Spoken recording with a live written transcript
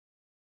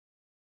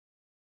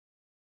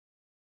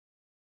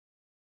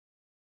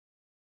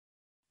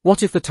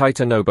What if the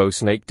Titanoboa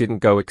snake didn't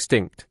go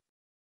extinct?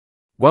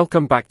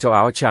 Welcome back to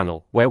our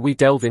channel, where we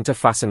delve into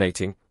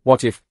fascinating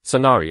what-if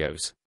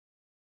scenarios.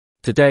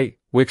 Today,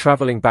 we're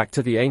traveling back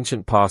to the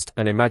ancient past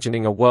and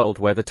imagining a world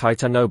where the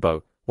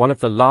Titanoboa, one of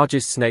the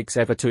largest snakes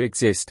ever to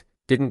exist,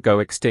 didn't go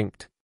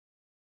extinct.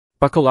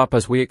 Buckle up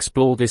as we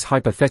explore this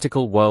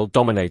hypothetical world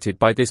dominated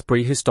by this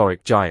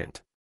prehistoric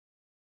giant.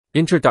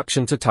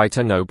 Introduction to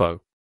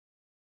Titanoboa.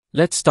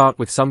 Let's start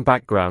with some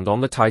background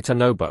on the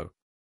Titanoboa.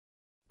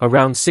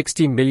 Around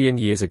 60 million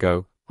years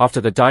ago, after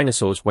the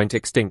dinosaurs went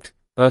extinct,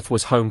 Earth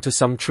was home to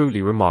some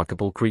truly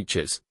remarkable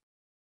creatures.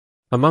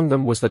 Among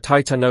them was the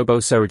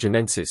Titanoboa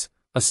ceruginoensis,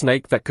 a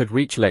snake that could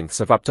reach lengths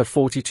of up to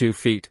 42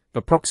 feet,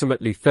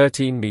 approximately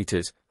 13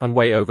 meters, and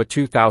weigh over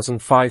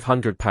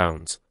 2,500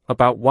 pounds,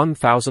 about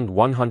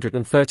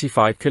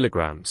 1,135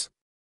 kilograms.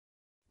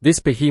 This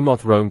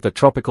behemoth roamed the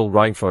tropical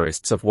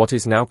rainforests of what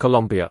is now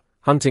Colombia,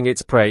 hunting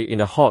its prey in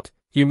a hot,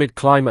 humid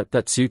climate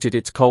that suited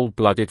its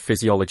cold-blooded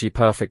physiology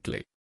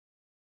perfectly.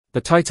 The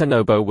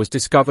Titanoboa was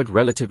discovered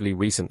relatively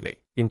recently,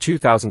 in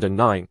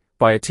 2009,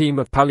 by a team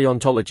of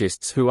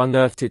paleontologists who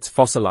unearthed its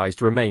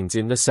fossilized remains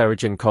in the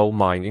Cerujin coal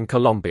mine in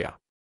Colombia.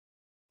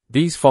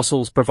 These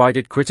fossils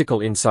provided critical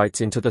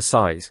insights into the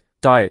size,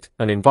 diet,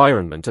 and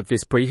environment of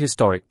this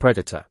prehistoric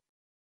predator.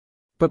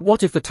 But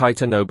what if the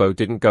Titanoboa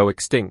didn't go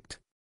extinct?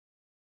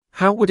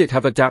 How would it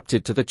have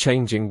adapted to the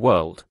changing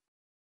world?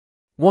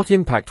 What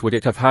impact would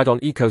it have had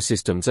on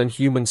ecosystems and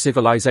human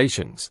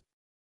civilizations?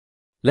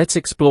 Let's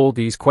explore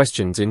these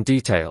questions in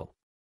detail.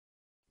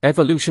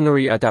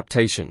 Evolutionary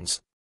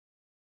adaptations.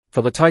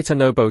 For the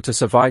Titanoboa to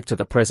survive to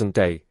the present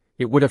day,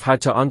 it would have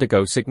had to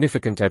undergo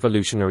significant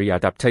evolutionary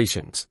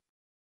adaptations.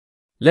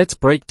 Let's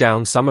break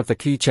down some of the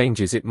key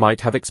changes it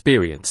might have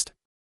experienced.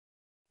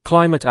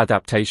 Climate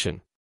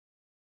adaptation.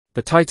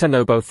 The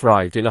Titanoboa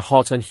thrived in a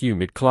hot and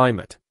humid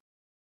climate.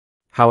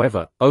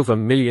 However, over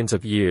millions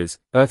of years,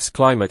 Earth's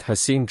climate has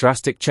seen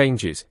drastic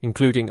changes,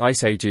 including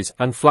ice ages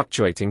and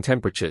fluctuating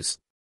temperatures.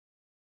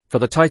 For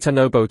the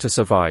Titanoboa to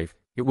survive,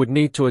 it would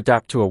need to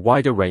adapt to a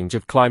wider range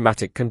of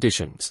climatic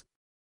conditions.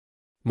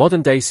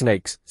 Modern-day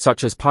snakes,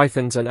 such as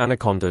pythons and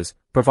anacondas,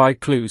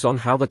 provide clues on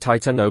how the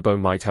Titanoboa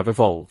might have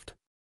evolved.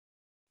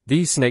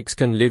 These snakes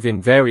can live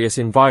in various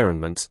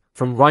environments,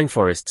 from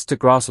rainforests to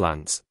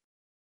grasslands.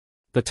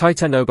 The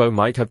Titanoboa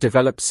might have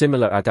developed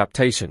similar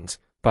adaptations,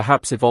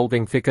 perhaps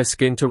evolving thicker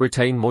skin to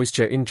retain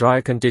moisture in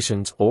drier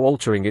conditions or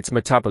altering its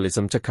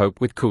metabolism to cope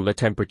with cooler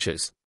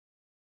temperatures.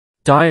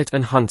 Diet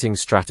and hunting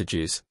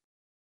strategies.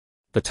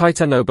 The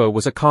Titanoboa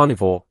was a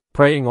carnivore,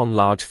 preying on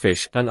large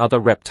fish and other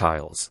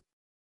reptiles.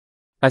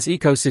 As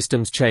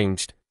ecosystems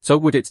changed, so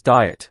would its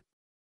diet.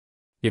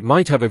 It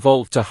might have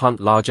evolved to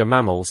hunt larger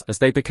mammals as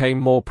they became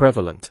more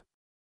prevalent.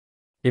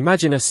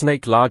 Imagine a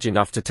snake large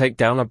enough to take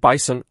down a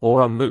bison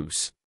or a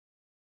moose.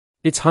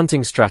 Its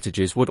hunting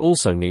strategies would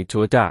also need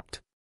to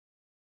adapt.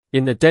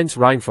 In the dense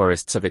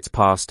rainforests of its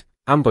past,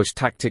 ambush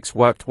tactics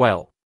worked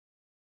well.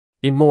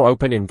 In more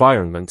open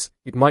environments,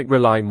 it might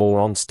rely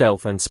more on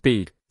stealth and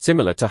speed,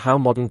 similar to how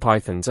modern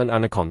pythons and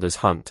anacondas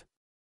hunt.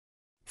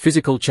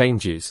 Physical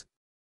changes.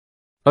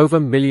 Over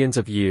millions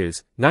of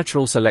years,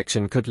 natural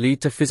selection could lead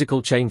to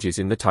physical changes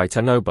in the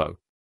Titanoboa.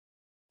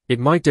 It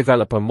might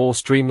develop a more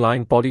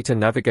streamlined body to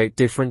navigate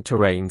different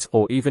terrains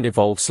or even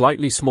evolve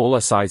slightly smaller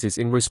sizes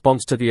in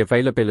response to the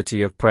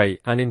availability of prey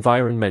and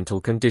environmental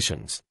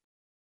conditions.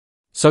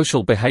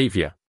 Social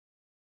behavior.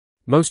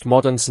 Most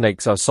modern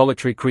snakes are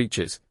solitary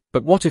creatures,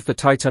 but what if the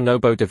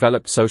Titanoboa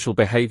developed social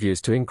behaviors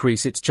to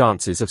increase its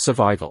chances of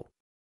survival?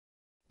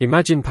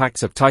 Imagine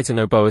packs of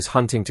Titanoboas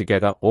hunting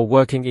together or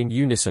working in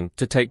unison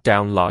to take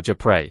down larger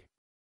prey.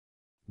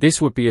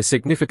 This would be a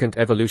significant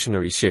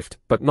evolutionary shift,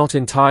 but not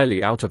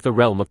entirely out of the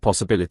realm of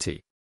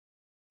possibility.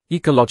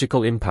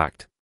 Ecological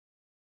impact.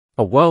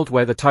 A world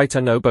where the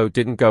Titanoboa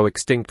didn't go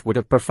extinct would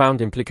have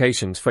profound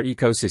implications for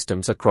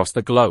ecosystems across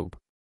the globe.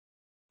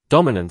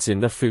 Dominance in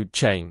the food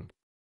chain.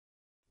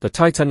 The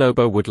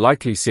Titanoboa would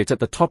likely sit at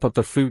the top of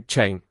the food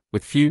chain,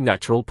 with few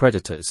natural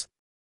predators.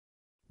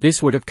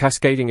 This would have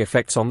cascading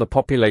effects on the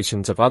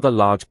populations of other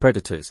large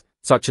predators,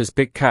 such as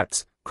big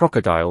cats,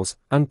 crocodiles,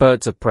 and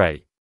birds of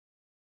prey.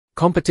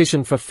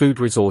 Competition for food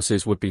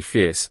resources would be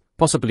fierce,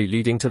 possibly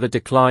leading to the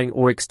decline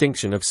or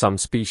extinction of some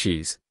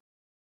species.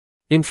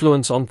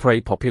 Influence on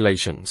prey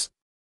populations.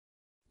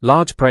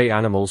 Large prey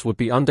animals would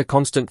be under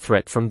constant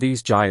threat from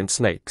these giant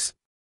snakes.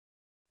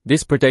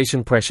 This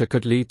predation pressure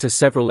could lead to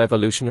several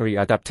evolutionary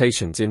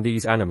adaptations in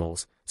these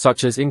animals,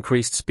 such as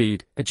increased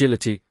speed,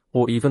 agility,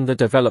 or even the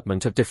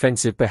development of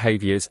defensive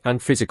behaviors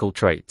and physical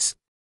traits.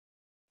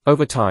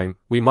 Over time,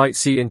 we might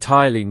see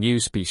entirely new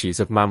species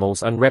of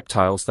mammals and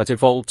reptiles that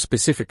evolved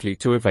specifically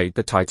to evade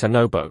the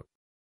Titanoboa.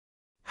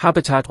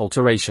 Habitat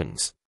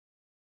alterations.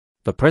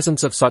 The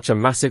presence of such a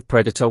massive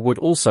predator would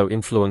also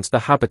influence the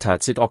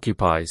habitats it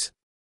occupies.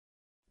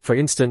 For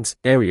instance,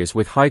 areas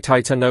with high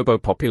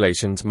Titanoboa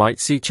populations might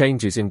see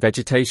changes in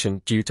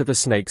vegetation due to the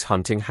snake's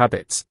hunting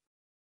habits.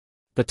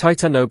 The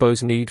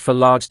Titanoboa's need for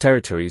large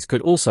territories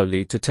could also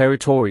lead to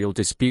territorial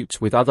disputes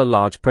with other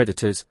large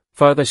predators,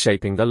 further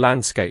shaping the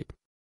landscape.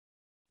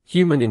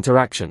 Human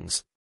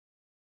interactions.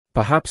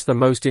 Perhaps the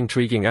most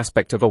intriguing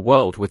aspect of a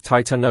world with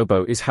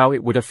Titanoboa is how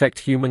it would affect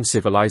human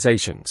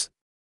civilizations.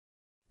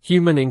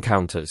 Human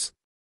encounters.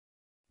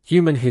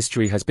 Human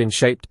history has been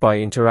shaped by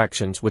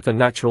interactions with the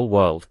natural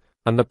world,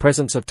 and the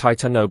presence of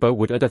Titanoboa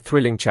would add a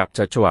thrilling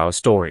chapter to our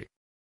story.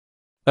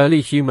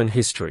 Early human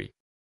history.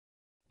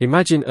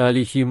 Imagine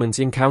early humans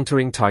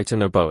encountering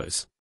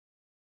Titanoboas.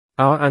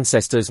 Our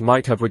ancestors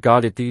might have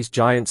regarded these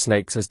giant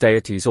snakes as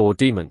deities or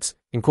demons,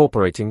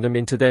 incorporating them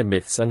into their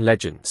myths and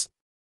legends.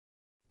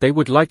 They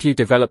would likely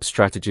develop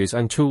strategies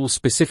and tools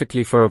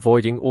specifically for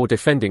avoiding or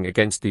defending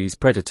against these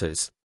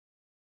predators.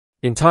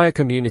 Entire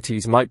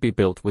communities might be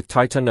built with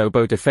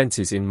Titanoboa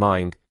defenses in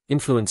mind,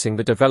 influencing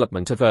the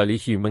development of early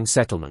human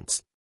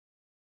settlements.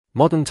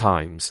 Modern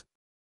times.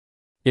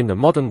 In the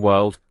modern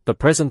world, the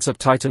presence of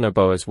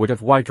Titanoboas would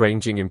have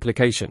wide-ranging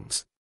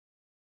implications.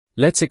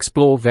 Let's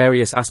explore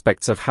various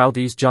aspects of how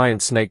these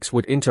giant snakes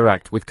would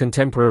interact with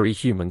contemporary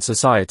human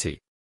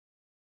society.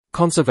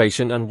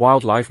 Conservation and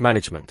wildlife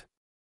management.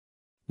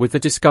 With the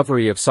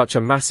discovery of such a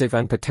massive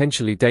and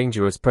potentially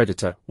dangerous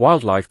predator,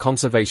 wildlife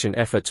conservation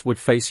efforts would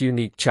face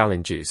unique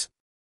challenges.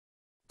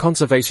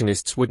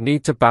 Conservationists would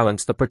need to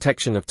balance the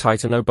protection of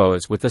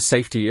Titanoboas with the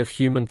safety of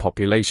human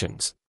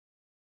populations.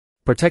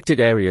 Protected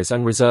areas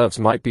and reserves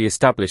might be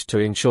established to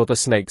ensure the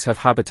snakes have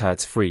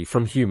habitats free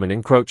from human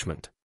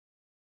encroachment.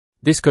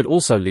 This could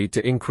also lead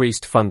to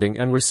increased funding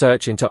and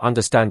research into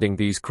understanding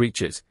these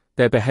creatures,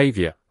 their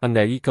behavior, and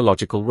their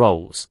ecological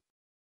roles.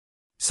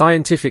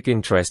 Scientific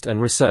interest and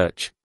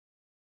research.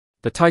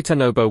 The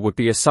Titanoboa would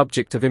be a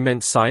subject of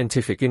immense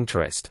scientific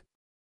interest.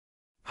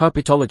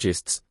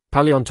 Herpetologists,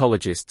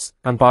 paleontologists,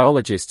 and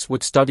biologists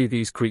would study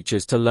these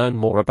creatures to learn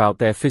more about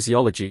their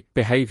physiology,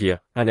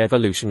 behavior, and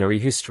evolutionary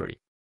history.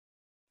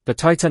 The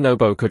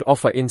Titanoboa could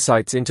offer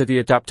insights into the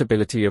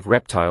adaptability of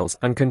reptiles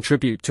and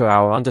contribute to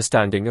our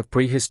understanding of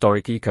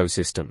prehistoric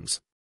ecosystems.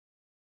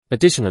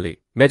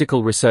 Additionally,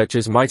 medical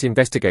researchers might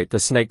investigate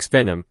the snake's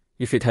venom,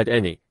 if it had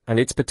any, and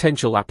its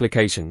potential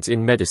applications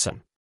in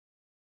medicine.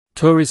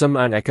 Tourism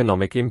and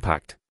economic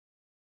impact.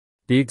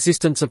 The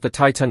existence of the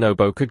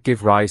Titanoboa could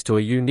give rise to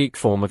a unique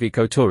form of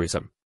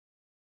ecotourism.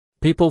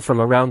 People from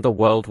around the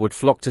world would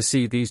flock to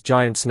see these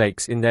giant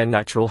snakes in their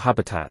natural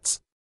habitats.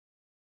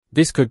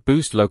 This could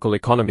boost local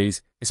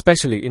economies,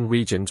 especially in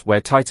regions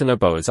where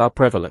Titanoboas are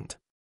prevalent.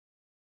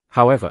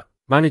 However,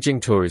 managing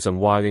tourism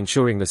while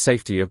ensuring the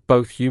safety of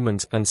both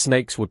humans and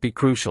snakes would be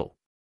crucial.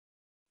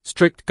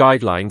 Strict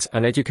guidelines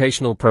and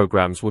educational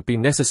programs would be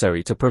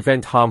necessary to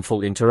prevent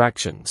harmful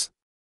interactions.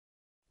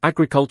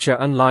 Agriculture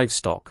and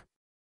livestock.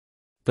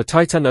 The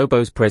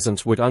Titanoboa's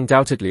presence would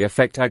undoubtedly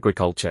affect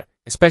agriculture,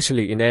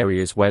 especially in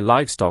areas where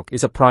livestock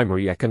is a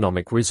primary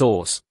economic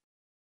resource.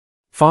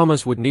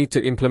 Farmers would need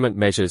to implement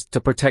measures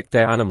to protect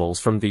their animals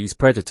from these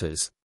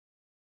predators.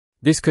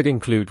 This could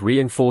include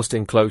reinforced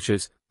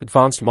enclosures,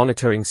 advanced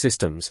monitoring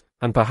systems,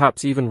 and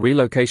perhaps even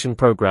relocation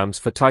programs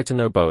for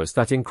Titanoboas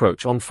that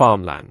encroach on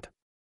farmland.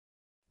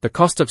 The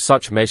cost of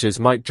such measures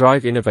might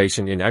drive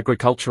innovation in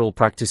agricultural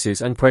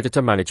practices and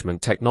predator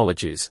management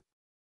technologies.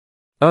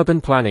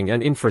 Urban planning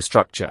and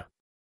infrastructure.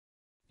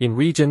 In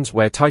regions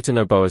where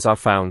Titanoboas are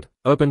found,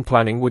 urban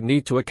planning would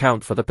need to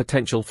account for the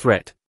potential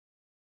threat.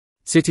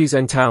 Cities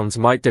and towns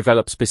might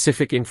develop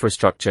specific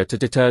infrastructure to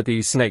deter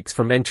these snakes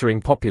from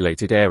entering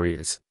populated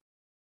areas.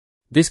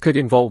 This could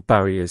involve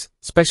barriers,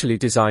 specially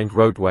designed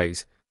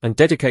roadways, and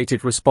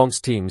dedicated response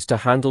teams to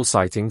handle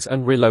sightings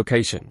and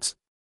relocations.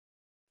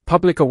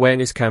 Public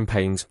awareness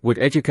campaigns would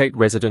educate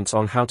residents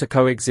on how to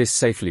coexist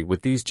safely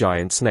with these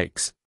giant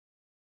snakes.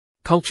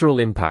 Cultural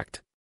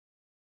impact.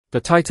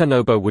 The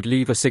Titanoboa would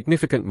leave a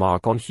significant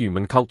mark on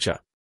human culture.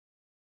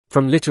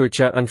 From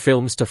literature and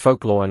films to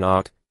folklore and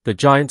art, the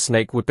giant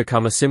snake would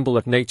become a symbol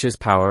of nature's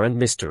power and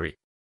mystery.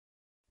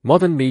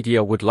 Modern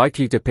media would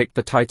likely depict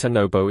the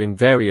Titanoboa in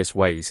various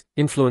ways,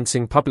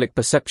 influencing public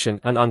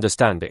perception and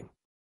understanding.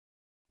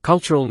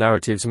 Cultural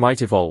narratives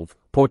might evolve,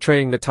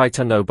 portraying the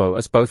Titanoboa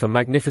as both a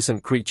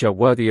magnificent creature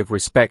worthy of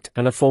respect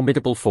and a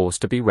formidable force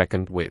to be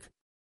reckoned with.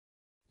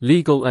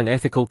 Legal and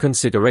ethical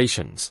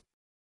considerations.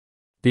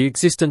 The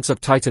existence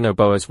of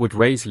Titanoboas would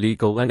raise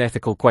legal and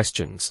ethical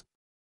questions.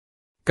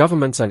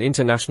 Governments and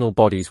international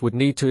bodies would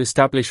need to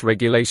establish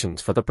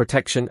regulations for the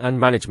protection and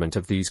management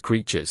of these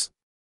creatures.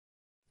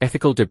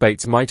 Ethical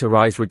debates might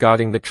arise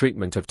regarding the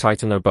treatment of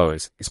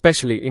Titanoboas,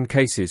 especially in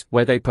cases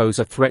where they pose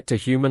a threat to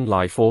human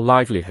life or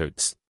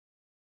livelihoods.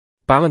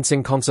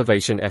 Balancing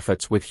conservation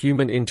efforts with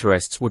human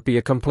interests would be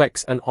a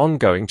complex and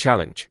ongoing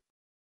challenge.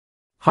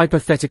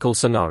 Hypothetical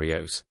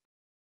scenarios.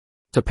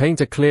 To paint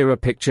a clearer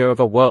picture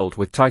of a world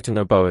with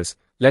Titanoboas,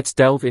 let's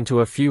delve into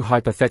a few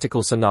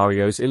hypothetical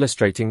scenarios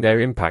illustrating their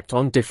impact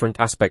on different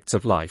aspects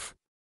of life.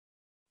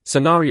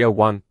 Scenario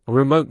 1, a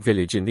remote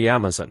village in the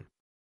Amazon.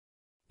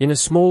 In a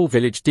small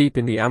village deep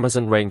in the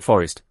Amazon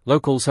rainforest,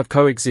 locals have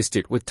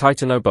coexisted with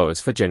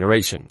Titanoboas for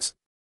generations.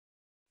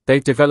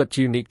 They've developed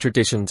unique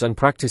traditions and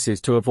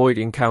practices to avoid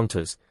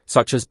encounters,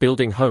 such as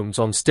building homes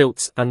on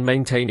stilts and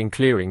maintaining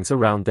clearings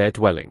around their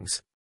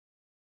dwellings.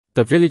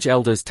 The village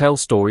elders tell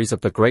stories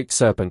of the great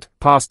serpent,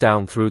 passed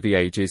down through the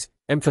ages,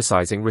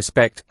 emphasizing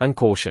respect and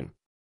caution.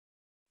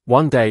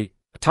 One day,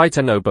 a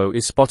Titanoboa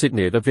is spotted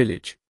near the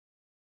village.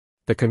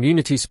 The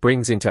community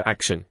springs into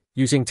action,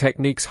 using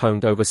techniques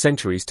honed over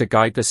centuries to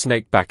guide the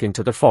snake back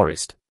into the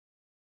forest.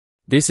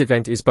 This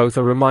event is both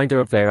a reminder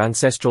of their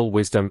ancestral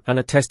wisdom and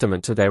a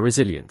testament to their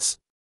resilience.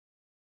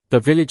 The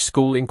village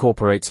school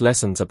incorporates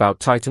lessons about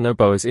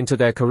Titanoboas into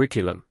their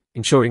curriculum,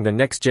 ensuring the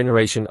next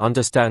generation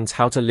understands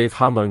how to live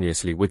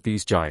harmoniously with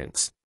these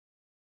giants.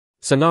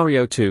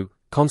 Scenario 2: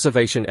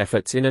 Conservation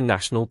efforts in a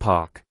national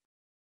park.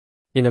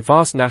 In a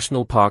vast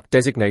national park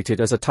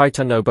designated as a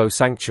Titanoboa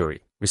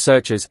sanctuary,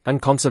 researchers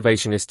and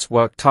conservationists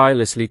work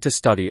tirelessly to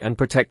study and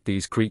protect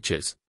these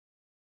creatures.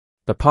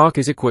 The park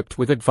is equipped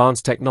with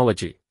advanced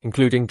technology,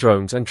 including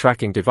drones and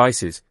tracking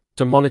devices,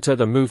 to monitor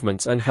the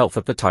movements and health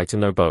of the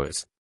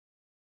Titanoboas.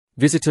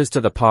 Visitors to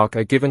the park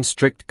are given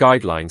strict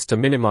guidelines to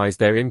minimize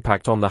their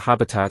impact on the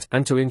habitat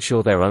and to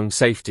ensure their own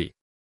safety.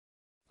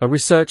 A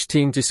research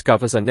team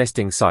discovers a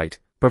nesting site,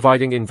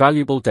 providing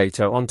invaluable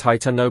data on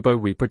Titanoboa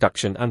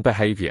reproduction and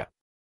behavior.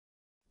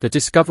 The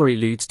discovery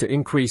leads to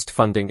increased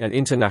funding and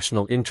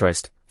international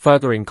interest,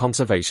 furthering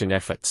conservation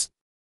efforts.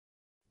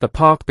 The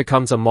park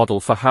becomes a model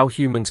for how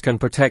humans can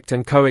protect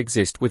and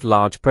coexist with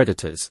large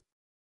predators.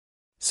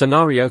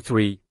 Scenario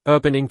 3: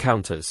 Urban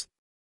encounters.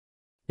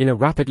 In a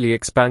rapidly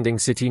expanding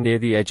city near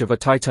the edge of a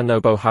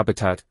Titanoboa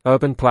habitat,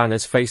 urban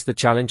planners face the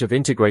challenge of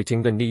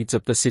integrating the needs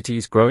of the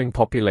city's growing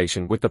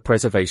population with the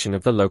preservation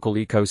of the local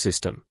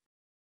ecosystem.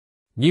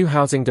 New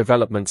housing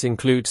developments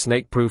include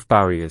snake-proof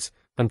barriers,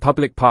 and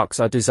public parks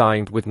are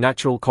designed with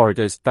natural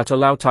corridors that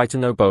allow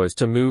Titanoboas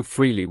to move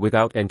freely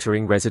without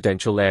entering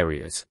residential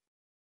areas.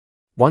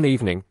 One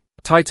evening,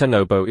 a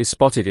Titanoboa is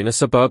spotted in a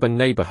suburban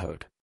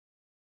neighborhood.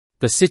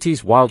 The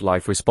city's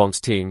wildlife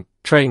response team,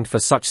 trained for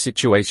such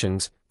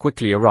situations,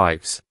 quickly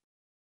arrives.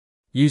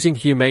 Using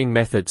humane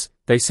methods,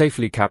 they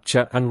safely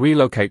capture and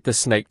relocate the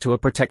snake to a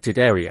protected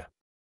area.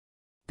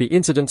 The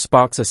incident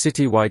sparks a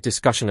citywide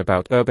discussion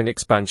about urban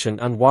expansion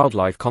and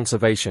wildlife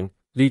conservation,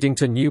 leading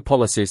to new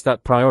policies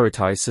that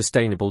prioritize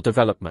sustainable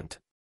development.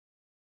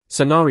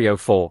 Scenario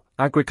 4: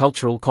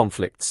 Agricultural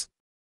conflicts.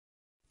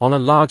 On a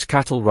large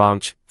cattle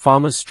ranch,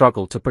 farmers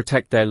struggle to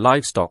protect their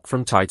livestock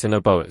from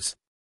Titanoboas.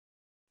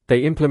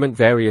 They implement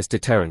various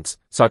deterrents,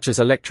 such as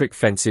electric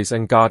fences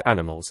and guard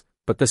animals,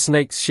 but the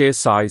snake's sheer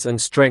size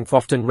and strength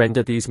often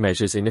render these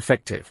measures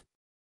ineffective.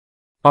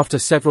 After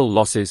several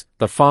losses,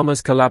 the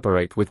farmers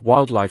collaborate with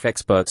wildlife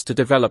experts to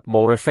develop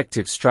more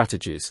effective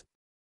strategies.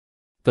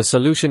 The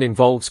solution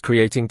involves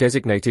creating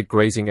designated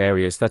grazing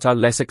areas that are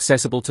less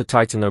accessible to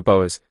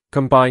Titanoboas,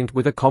 combined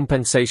with a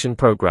compensation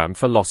program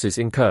for losses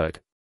incurred.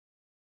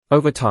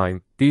 Over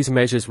time, these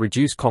measures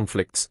reduce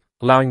conflicts,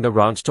 allowing the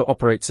ranch to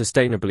operate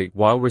sustainably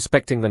while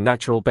respecting the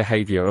natural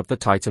behavior of the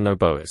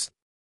Titanoboas.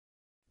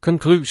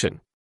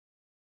 Conclusion: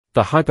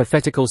 the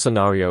hypothetical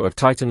scenario of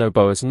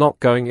Titanoboas not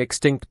going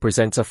extinct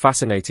presents a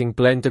fascinating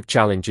blend of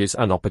challenges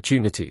and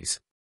opportunities.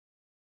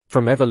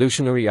 From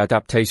evolutionary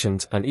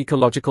adaptations and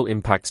ecological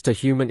impacts to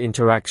human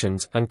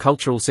interactions and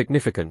cultural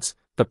significance,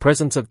 the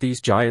presence of these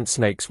giant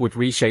snakes would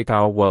reshape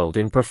our world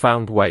in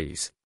profound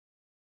ways.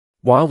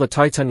 While the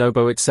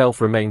Titanoboa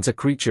itself remains a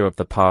creature of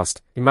the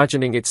past,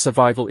 imagining its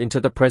survival into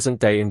the present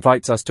day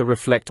invites us to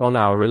reflect on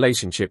our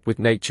relationship with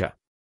nature.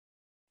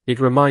 It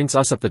reminds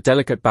us of the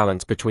delicate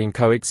balance between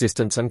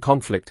coexistence and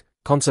conflict,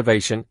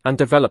 conservation and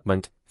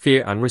development,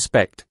 fear and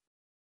respect.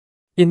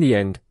 In the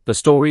end, the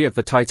story of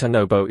the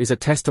Titanoboa is a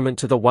testament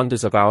to the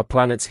wonders of our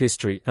planet's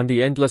history and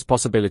the endless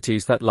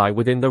possibilities that lie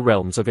within the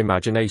realms of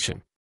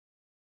imagination.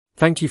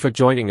 Thank you for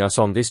joining us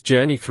on this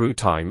journey through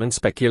time and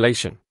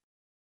speculation.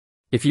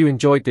 If you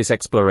enjoyed this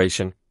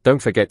exploration,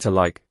 don't forget to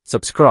like,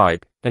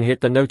 subscribe, and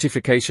hit the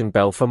notification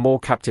bell for more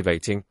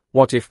captivating,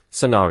 what-if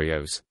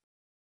scenarios.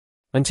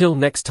 Until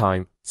next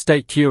time,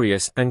 stay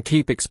curious and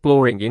keep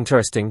exploring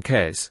interesting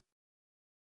cares.